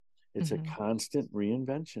It's a constant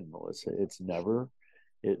reinvention, Melissa.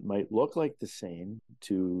 It might look like the same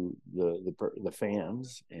to the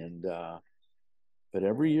fans, and but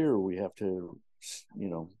every year we have to,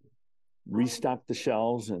 restock the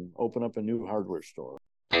shelves and open up a new hardware store.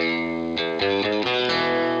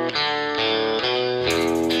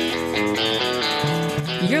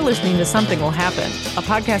 You're listening to Something Will Happen, a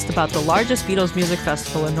podcast about the largest Beatles music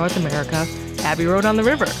festival in North America, Abbey Road on the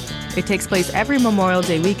River. It takes place every Memorial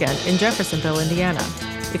Day weekend in Jeffersonville, Indiana.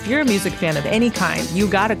 If you're a music fan of any kind, you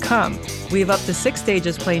gotta come. We have up to 6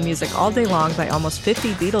 stages playing music all day long by almost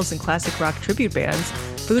 50 Beatles and classic rock tribute bands,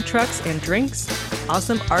 food trucks and drinks,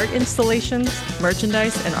 awesome art installations,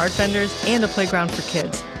 merchandise and art vendors, and a playground for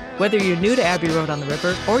kids. Whether you're new to Abbey Road on the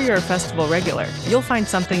River or you're a festival regular, you'll find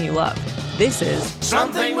something you love. This is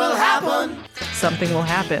Something Will Happen. Something Will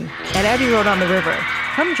Happen at Abbey Road on the River.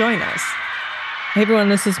 Come join us. Hey everyone,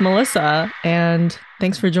 this is Melissa, and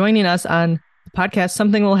thanks for joining us on the podcast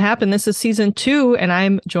Something Will Happen. This is season 2, and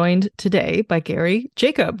I'm joined today by Gary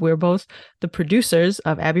Jacob. We're both the producers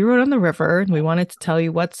of Abbey Road on the River, and we wanted to tell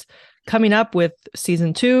you what's coming up with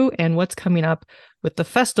season 2 and what's coming up with the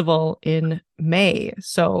festival in May.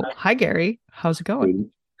 So, hi Gary, how's it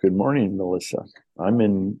going? Good morning, Melissa. I'm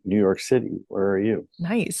in New York City. Where are you?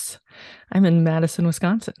 Nice. I'm in Madison,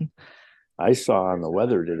 Wisconsin. I saw on the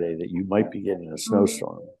weather today that you might be getting a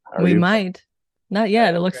snowstorm. We might. Not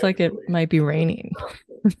yet. It looks like it might be raining.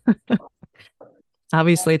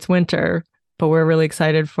 Obviously, it's winter, but we're really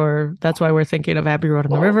excited that's why we're thinking of Abbey Road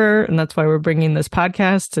on the River, and that's why we're bringing this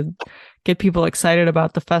podcast to get people excited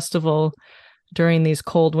about the festival during these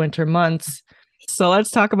cold winter months. So let's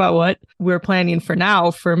talk about what we're planning for now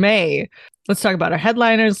for May. Let's talk about our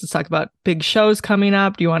headliners. Let's talk about big shows coming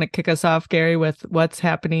up. Do you want to kick us off, Gary, with what's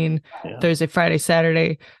happening Thursday, Friday,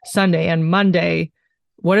 Saturday, Sunday, and Monday?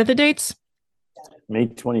 What are the dates? May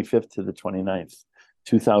 25th to the 29th,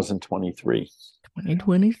 2023.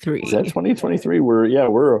 2023. Is that 2023?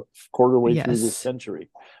 We're a quarter way through this century.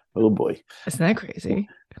 Oh boy. Isn't that crazy?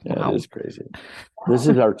 Yeah, wow. It is crazy. This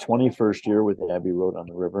is our 21st year with Abbey Road on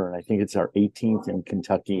the River, and I think it's our 18th in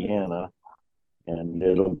Kentuckiana. And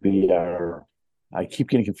it'll be I keep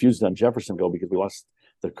getting confused on Jeffersonville because we lost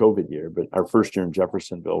the COVID year, but our first year in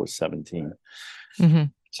Jeffersonville was 17. Mm-hmm.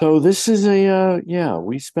 So this is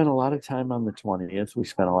we spent a lot of time on the 20th. We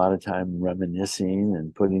spent a lot of time reminiscing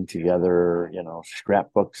and putting together,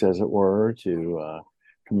 scrapbooks, as it were, to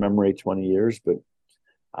commemorate 20 years. But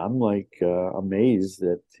I'm amazed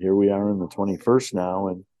that here we are in the 21st now,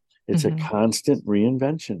 and it's a constant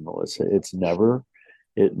reinvention, Melissa.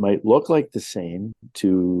 It might look like the same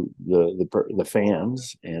to the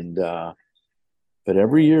fans, and but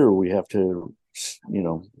every year we have to,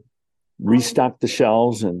 restock the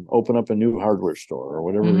shelves and open up a new hardware store or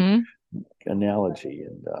whatever analogy.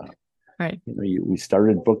 And right, we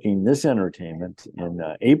started booking this entertainment in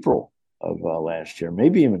April of last year,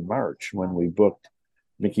 maybe even March, when we booked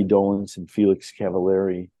Mickey Dolenz and Felix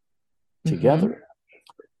Cavallari together.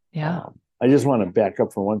 Yeah. I just want to back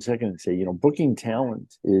up for 1 second and say, booking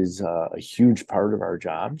talent is a huge part of our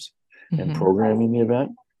jobs and programming the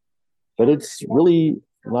event, but it's really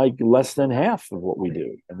like less than half of what we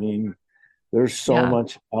do. I mean, there's so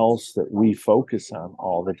much else that we focus on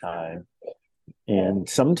all the time. And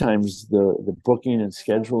sometimes the booking and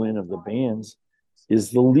scheduling of the bands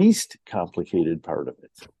is the least complicated part of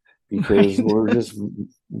it, because we're just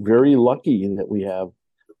very lucky that we have,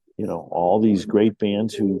 all these great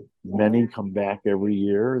bands who many come back every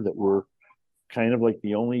year, that we're kind of like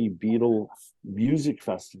the only Beatle music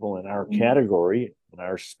festival in our category, in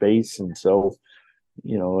our space. And so,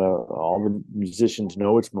 all the musicians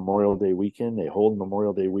know it's Memorial Day weekend. They hold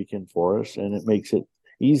Memorial Day weekend for us, and it makes it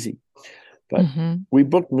easy. But we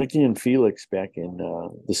booked Mickey and Felix back in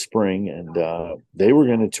the spring, and they were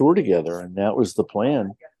going to tour together, and that was the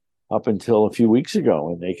plan up until a few weeks ago.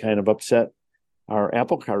 And they kind of upset our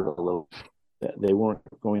apple cart a little. That they weren't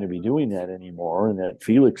going to be doing that anymore, and that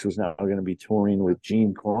Felix was now going to be touring with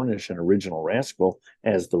Gene Cornish and Original Rascal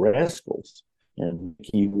as the Rascals. And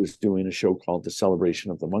he was doing a show called The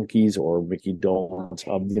Celebration of the Monkeys, or Mickey Dolenz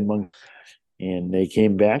of the Monkeys. And they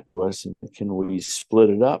came back to us and, can we split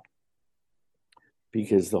it up?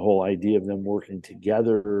 Because the whole idea of them working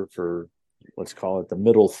together for, let's call it the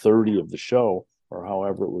middle 30 of the show, or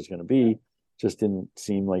however it was going to be, just didn't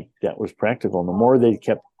seem like that was practical. And the more the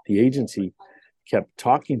agency kept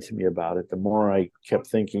talking to me about it, the more I kept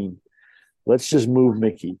thinking, let's just move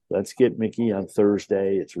Mickey. Let's get Mickey on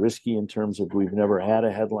Thursday. It's risky in terms of we've never had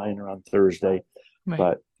a headliner on Thursday,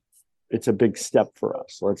 but it's a big step for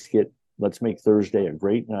us. Let's make Thursday a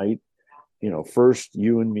great night. First,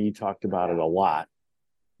 you and me talked about it a lot.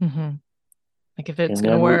 Mm-hmm. Like if it's And going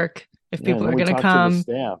to then work, if and people then are we going to talked to the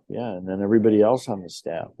come. staff, and then everybody else on the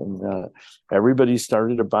staff, and everybody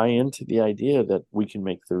started to buy into the idea that we can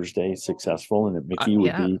make Thursday successful, and that Mickey would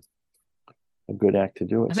Yeah, be a good act to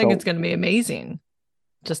do it. I think it's going to be amazing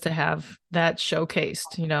just to have that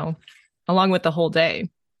showcased, along with the whole day.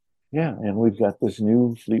 Yeah, and we've got this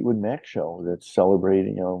new Fleetwood Mac show that's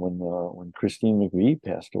celebrating, when Christine McVie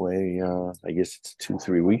passed away. I guess it's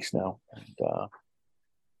 2-3 weeks now,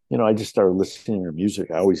 and I just started listening to her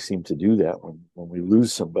music. I always seem to do that when we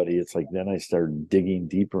lose somebody. It's like then I start digging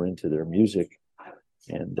deeper into their music,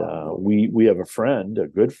 and we have a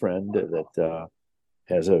good friend that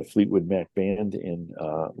has a Fleetwood Mac band in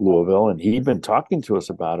Louisville, and he'd been talking to us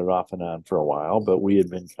about it off and on for a while, but we had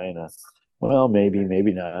been kind of, well,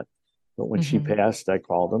 maybe not. But when she passed, I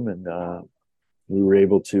called him, and we were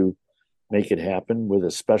able to make it happen with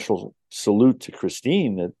a special salute to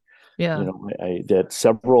Christine. That that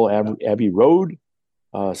several Abbey Road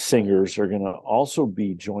singers are going to also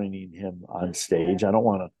be joining him on stage. I don't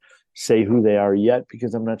want to say who they are yet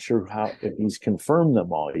because I'm not sure if he's confirmed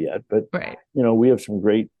them all yet. But we have some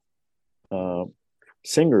great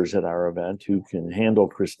singers at our event who can handle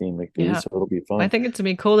Christine McVie, so it'll be fun. I think it's gonna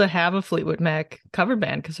be cool to have a Fleetwood Mac cover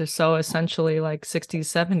band because they're so essentially like 60s,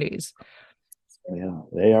 70s. Yeah,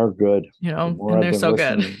 they are good. And they're so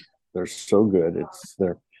good. They're so good.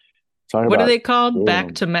 What are they called?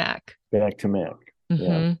 Back to Mac. Back to Mac. Mm-hmm.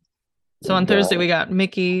 Yeah. So on Thursday we got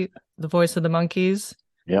Mickey, the voice of the Monkees,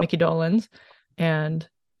 Mickey Dolenz, and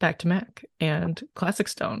Back to Mac and Classic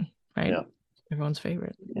Stone, right? Yeah. Everyone's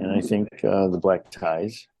favorite. And I think the Black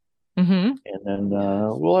Ties. Mm-hmm. And then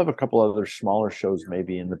we'll have a couple other smaller shows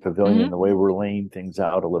maybe in the pavilion, the way we're laying things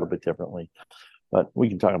out a little bit differently. But we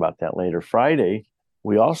can talk about that later. Friday,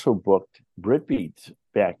 we also booked Britbeat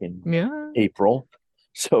back in April.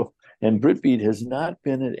 And Britbeat has not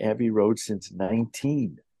been at Abbey Road since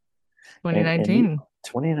 2019. And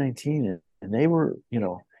they were,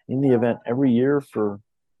 in the event every year for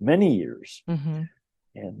many years. Mm-hmm.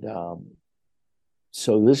 And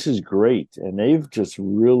so this is great. And they've just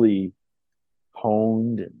really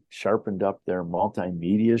honed and sharpened up their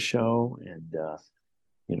multimedia show. And,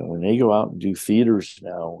 when they go out and do theaters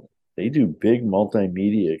now, they do big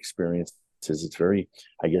multimedia experiences. It's very,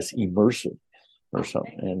 I guess, immersive or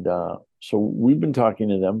something. And so we've been talking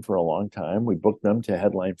to them for a long time. We booked them to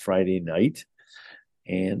headline Friday night.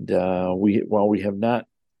 And we have not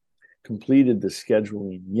completed the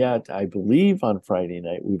scheduling yet, I believe on Friday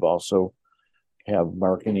night, we've also have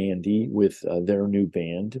Mark and Andy with their new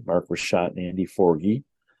band, Mark Rashad and Andy Forgy.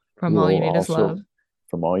 From All You Need Is Love.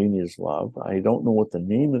 From All You Need Is Love. I don't know what the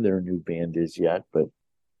name of their new band is yet, but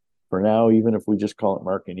for now, even if we just call it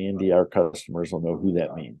Mark and Andy, our customers will know who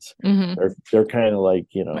that means. Mm-hmm. They're kind of like,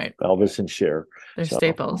 Elvis and Cher. They're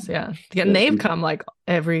staples, yeah. And they've come like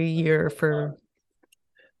every year for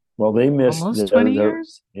they missed almost 20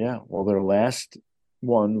 years. Yeah. Well, their last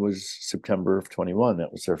one was September of 21.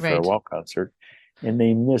 That was their farewell concert. And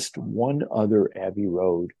they missed one other Abbey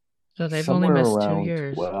Road. So they've only missed 2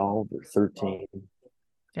 years. 12 or 13.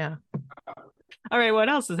 Yeah. All right. What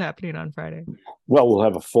else is happening on Friday? Well, we'll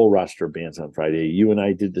have a full roster of bands on Friday. You and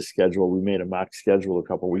I did the schedule. We made a mock schedule a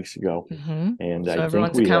couple of weeks ago. Mm-hmm. And so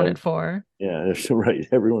everyone's accounted for. Yeah, that's right.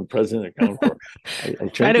 Everyone present accounted for. I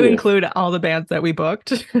try to include all the bands that we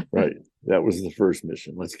booked. Right. That was the first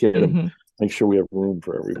mission. Let's get them, make sure we have room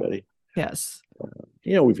for everybody. Yes.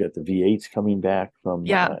 We've got the V8s coming back from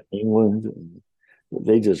England. And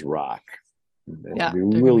they just rock. It'll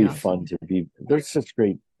be really fun to be. They're such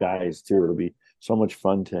great guys, too. It'll be so much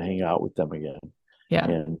fun to hang out with them again. Yeah.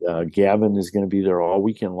 And Gavin is going to be there all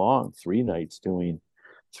weekend long, 3 nights doing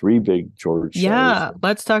 3 big George shows. Yeah.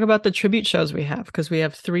 Let's talk about the tribute shows we have because we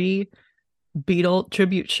have 3 Beatle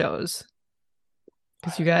tribute shows.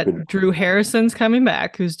 Because you got Drew Harrison's coming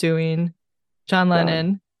back, who's doing John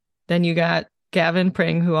Lennon. Then you got Gavin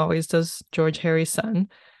Pring, who always does George Harry's son.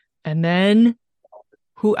 And then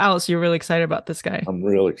who else? You're really excited about this guy? I'm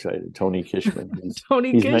real excited. Tony Kishman.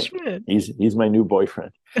 Kishman. He's my new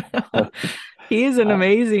boyfriend. He is an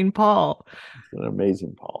amazing Paul. An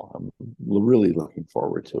amazing Paul. I'm really looking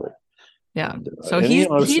forward to it. Yeah. And, so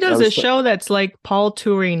he does a show that's like Paul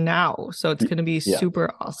touring now. So it's going to be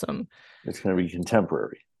super awesome. It's going to be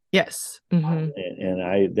contemporary. Yes. Mm-hmm. And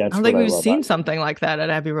I don't think we've seen something like that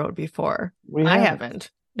at Abbey Road before. I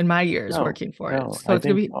haven't in my years working for it. So it's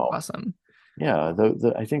going to be awesome. Yeah,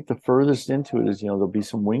 I think the furthest into it is, there'll be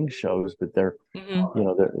some wing shows, but they're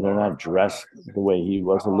not dressed the way he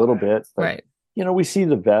was a little bit. But, right. We see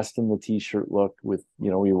the vest and the t-shirt look with,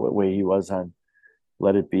 the way he was on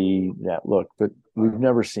Let It Be, that look, but we've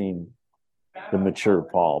never seen the mature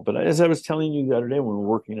Paul. But as I was telling you the other day when we were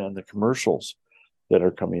working on the commercials that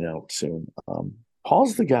are coming out soon,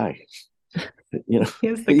 Paul's the guy.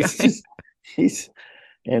 He's the guy. He's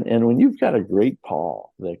and when you've got a great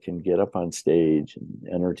Paul that can get up on stage and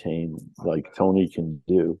entertain like Tony can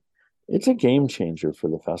do, it's a game changer for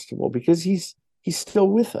the festival because he's still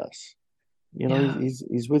with us.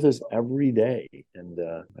 He's with us every day, and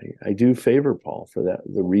I do favor Paul for that.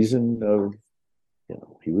 The reason of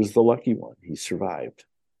he was the lucky one; he survived,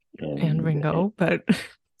 and Ringo, but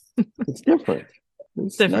it's different.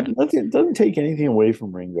 It's different. It doesn't take anything away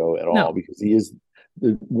from Ringo at all because he is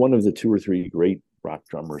one of the 2 or 3 great rock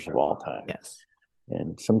drummers of all time. Yes.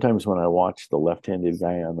 And sometimes when I watch the left-handed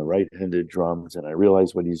guy on the right-handed drums, and I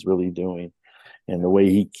realize what he's really doing. And the way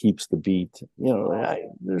he keeps the beat,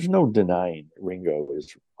 there's no denying Ringo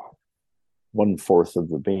is 1/4 of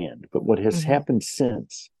the band. But what has happened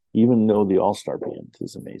since, even though the All-Star Band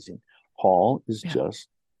is amazing, Paul is just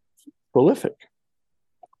prolific.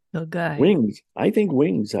 The guy. Wings. I think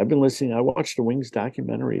Wings. I've been listening. I watched a Wings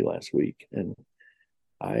documentary last week, and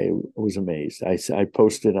I was amazed. I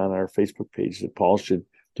posted on our Facebook page that Paul should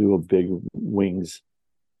do a big Wings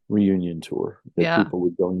reunion tour, that people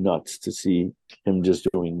would go nuts to see him just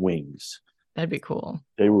doing Wings. That'd be cool.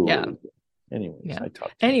 They were really good. Anyways, I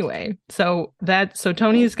talked. Anyway, so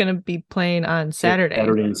Tony is going to be playing on Saturday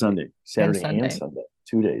and Sunday. Saturday and Sunday.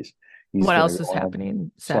 2 days. What else is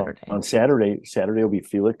happening Saturday? So on Saturday will be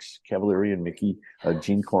Felix Cavalieri and Mickey,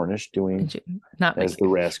 Gene Cornish doing as the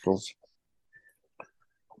Rascals.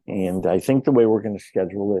 And I think the way we're going to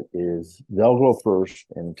schedule it is they'll go first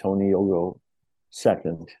and Tony will go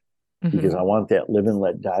second, because I want that Live and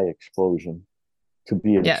Let Die explosion to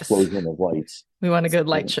be an explosion of lights. We want a good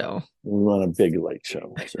light show. We want a big light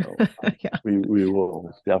show. So we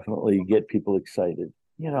will definitely get people excited.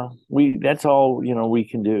 That's all, we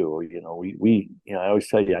can do. I always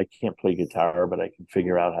tell you, I can't play guitar, but I can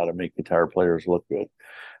figure out how to make guitar players look good.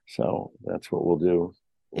 So that's what we'll do.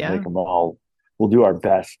 We'll do our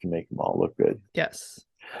best to make them all look good. Yes.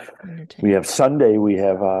 We have Sunday,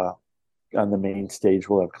 on the main stage,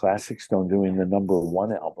 we'll have Classic Stone doing the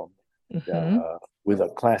 #1 album with a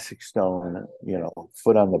Classic Stone,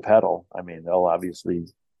 foot on the pedal. I mean, they'll obviously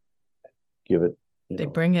give it. They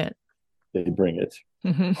bring it. They bring it.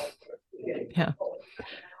 Yeah.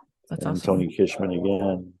 That's awesome. Tony Kishman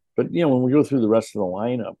again. But, when we go through the rest of the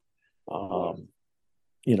lineup, I'm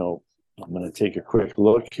going to take a quick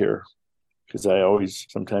look here because I always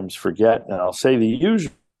sometimes forget. And I'll say the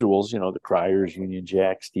usuals, the Criers, Union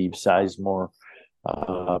Jack, Steve Sizemore,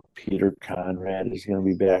 Peter Conrad is going to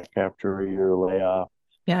be back after a year layoff.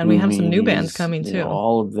 Yeah, and we have some new bands coming too.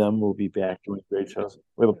 All of them will be back doing great shows.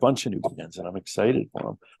 We have a bunch of new bands, and I'm excited for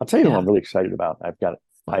them. I'll tell you who I'm really excited about. I've got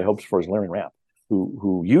high hopes for is Larry Rapp,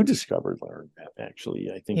 who you discovered Larry Rapp,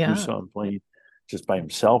 actually. I think you saw him playing just by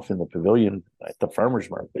himself in the pavilion at the farmer's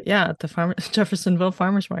market. Yeah, at the Jeffersonville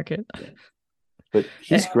Farmer's Market. Yeah. But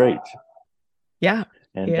he's great. Yeah,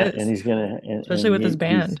 and he's gonna, especially with his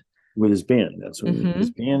band. With his band, that's what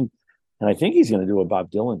his band, and I think he's going to do a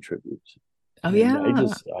Bob Dylan tribute. Oh yeah,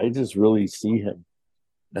 I just really see him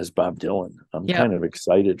as Bob Dylan. I'm kind of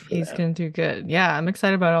excited for he's going to do good. Yeah, I'm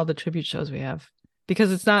excited about all the tribute shows we have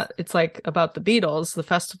because it's like about the Beatles, the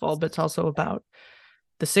festival, but it's also about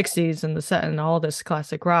the 60s and the set and all this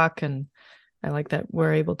classic rock. And I like that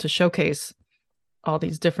we're able to showcase all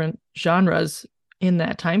these different genres in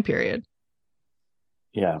that time period.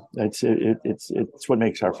 Yeah, it's what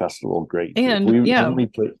makes our festival great. And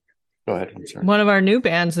go ahead. I'm sorry. One of our new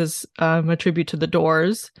bands is a tribute to the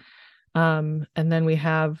Doors. And then we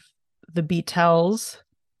have the Beatles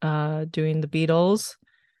doing the Beatles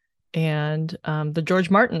and the George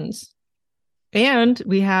Martins. And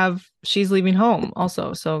we have She's Leaving Home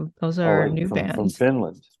also. So those are our new bands. From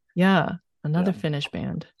Finland. Yeah, another Finnish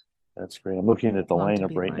band. That's great. I'm looking at the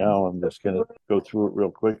lineup right now. I'm just going to go through it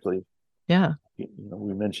real quickly. Yeah.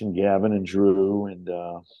 We mentioned Gavin and Drew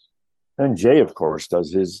and Jay, of course,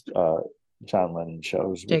 does his John Lennon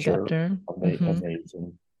shows, which are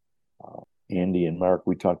amazing. Andy and Mark,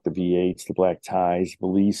 we talked the V8s, the Black Ties.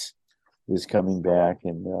 Belize is coming back,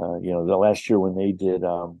 and the last year when they did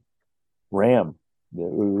Ram,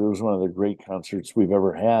 it was one of the great concerts we've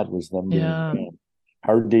ever had. Was them doing Ram.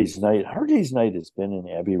 Hard Day's Night has been in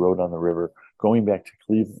Abbey Road on the River, going back to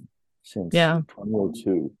Cleveland since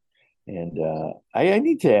 2002. And I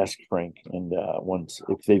need to ask Frank and once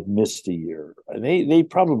if they've missed a year. They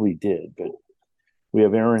probably did, but we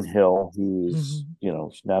have Erin Hill, who is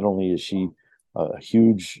not only is she a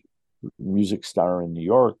huge music star in New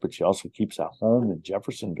York, but she also keeps a home in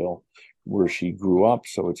Jeffersonville where she grew up.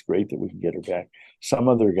 So it's great that we can get her back. Some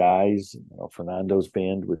other guys, Fernando's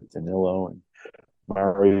band with Danilo and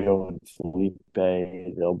Mario and Felipe,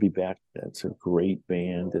 they'll be back. That's a great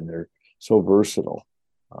band, and they're so versatile.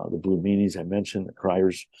 The Blue Meanies, I mentioned, the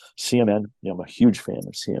Criers, CMN. I'm a huge fan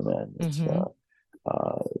of CMN.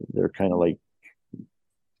 They're kind of like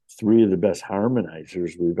three of the best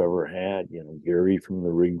harmonizers we've ever had. Gary from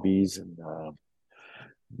the Rigby's, and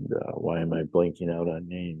why am I blanking out on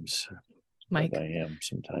names? Mike. I am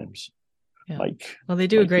sometimes. Yeah. Mike. Well, they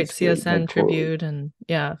do Mike a great CSN tribute, and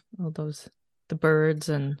all those, the Birds,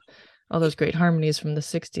 and all those great harmonies from the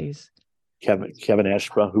 60s. Kevin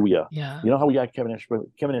Ashba, yeah. You know how we got Kevin Ashba?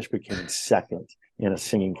 Kevin Ashba came in second in a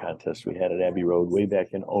singing contest we had at Abbey Road way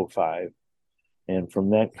back in 2005. And from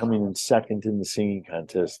that, coming in second in the singing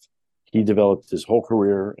contest, he developed his whole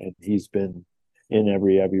career, and he's been in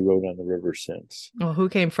every Abbey Road on the River since. Well, who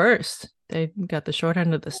came first? They got the short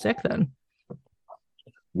end of the stick then.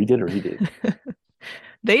 We did, or he did?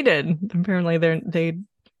 They did. Apparently they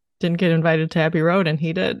didn't get invited to Abbey Road, and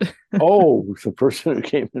he did. Oh, the person who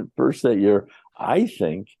came in first that year, I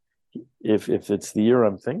think, if it's the year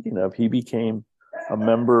I'm thinking of, he became a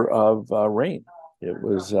member of Rain. It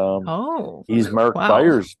was he's Mark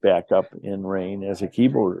Byers' backup in Rain as a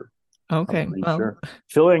keyboarder. Okay, well, sure.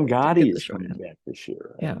 Phil Angotti is coming back this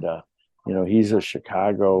year, and he's a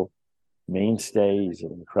Chicago mainstay. He's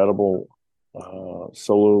an incredible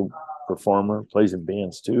solo performer, plays in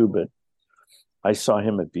bands too. But I saw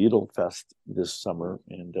him at Beatles Fest this summer,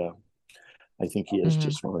 and I think he has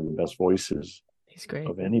just one of the best voices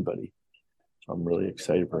of anybody. So I'm really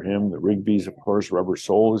excited for him. The Rigby's, of course. Rubber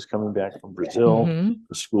Soul is coming back from Brazil.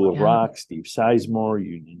 The School of Rock, Steve Sizemore,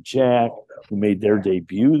 Union Jack, who made their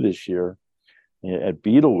debut this year at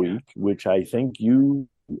Beatle Week, which I think you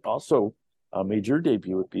also made your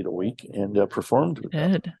debut at Beatle Week and performed with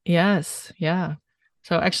them. Yes, yeah.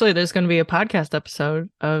 So actually, there's going to be a podcast episode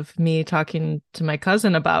of me talking to my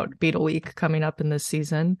cousin about Beatle Week coming up in this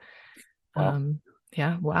season. Wow.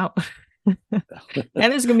 Wow. And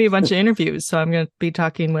there's going to be a bunch of interviews. So I'm going to be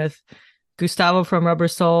talking with Gustavo from Rubber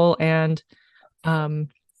Soul and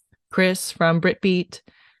Chris from Britbeat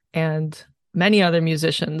and many other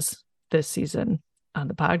musicians this season on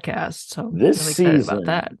the podcast. So I'm really excited about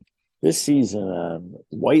that. This season,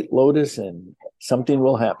 White Lotus and Something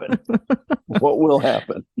Will Happen. What will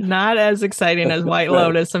happen? Not as exciting as White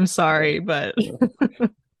Lotus. I'm sorry, but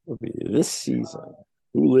this season,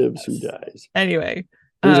 who lives, who dies. Anyway,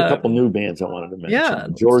 there's a couple new bands I wanted to mention. Yeah,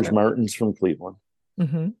 George Martin's from Cleveland.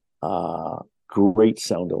 Great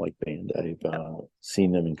sound-alike band. I've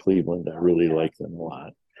seen them in Cleveland. I really like them a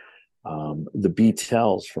lot. The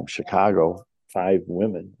Beatles from Chicago, 5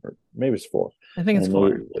 women, or maybe it's 4. I think it's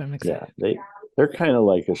 4. But I'm excited. Yeah, they're kind of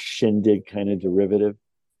like a shindig kind of derivative,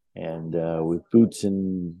 and with boots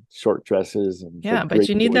and short dresses. And but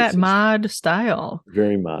you need that mod style.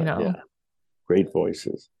 Very mod, yeah. Great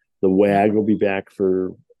voices. The WAG will be back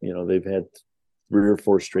for, they've had 3 or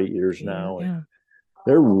 4 straight years now, and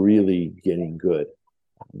they're really getting good.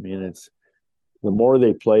 I mean, it's the more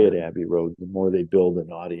they play at Abbey Road, the more they build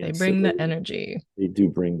an audience. They bring the energy. They do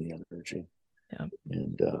bring the energy. Yeah.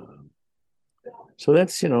 And so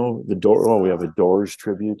that's, the Doors. Oh, we have a Doors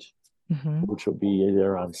tribute, which will be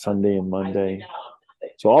there on Sunday and Monday.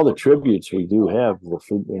 So all the tributes we do have, the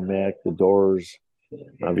Fleetwood Mac, the Doors,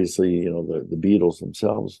 obviously, the Beatles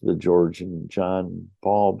themselves, the George and John and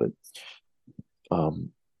Paul, but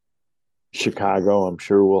Chicago, I'm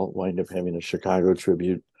sure we'll wind up having a Chicago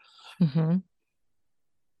tribute.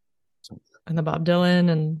 And the Bob Dylan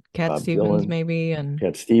and Cat Stevens, maybe, and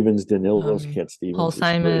Cat Stevens, Danilo's, Cat Stevens, Paul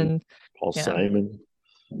Simon, Simon.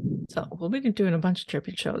 So we'll be doing a bunch of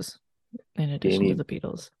tribute shows in addition to the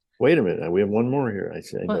Beatles. Wait a minute, we have one more here. I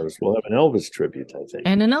noticed we'll have an Elvis tribute, I think,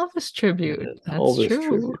 and an Elvis tribute. That's Elvis true.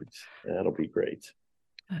 Tribute. That'll be great.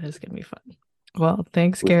 That is gonna be fun. Well,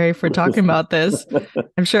 thanks, Gary, for talking about this.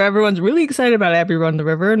 I'm sure everyone's really excited about Abbey Road on the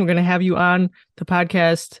River, and we're going to have you on the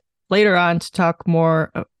podcast later on to talk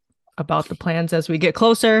more about the plans as we get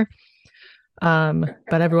closer. But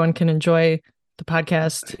everyone can enjoy the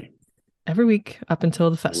podcast every week up until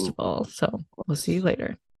the festival. So we'll see you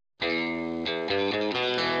later.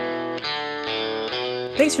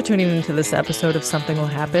 Thanks for tuning into this episode of Something Will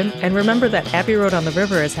Happen. And remember that Abbey Road on the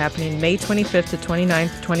River is happening May 25th to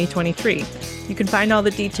 29th, 2023. You can find all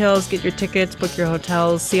the details, get your tickets, book your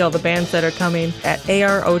hotels, see all the bands that are coming at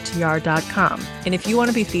arotr.com. And if you want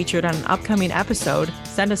to be featured on an upcoming episode,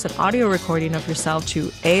 send us an audio recording of yourself to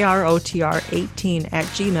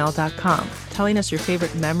arotr18@gmail.com. telling us your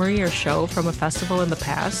favorite memory or show from a festival in the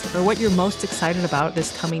past, or what you're most excited about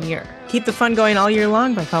this coming year. Keep the fun going all year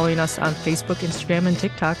long by following us on Facebook, Instagram, and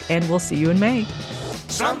TikTok, and we'll see you in May.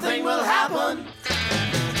 Something will happen.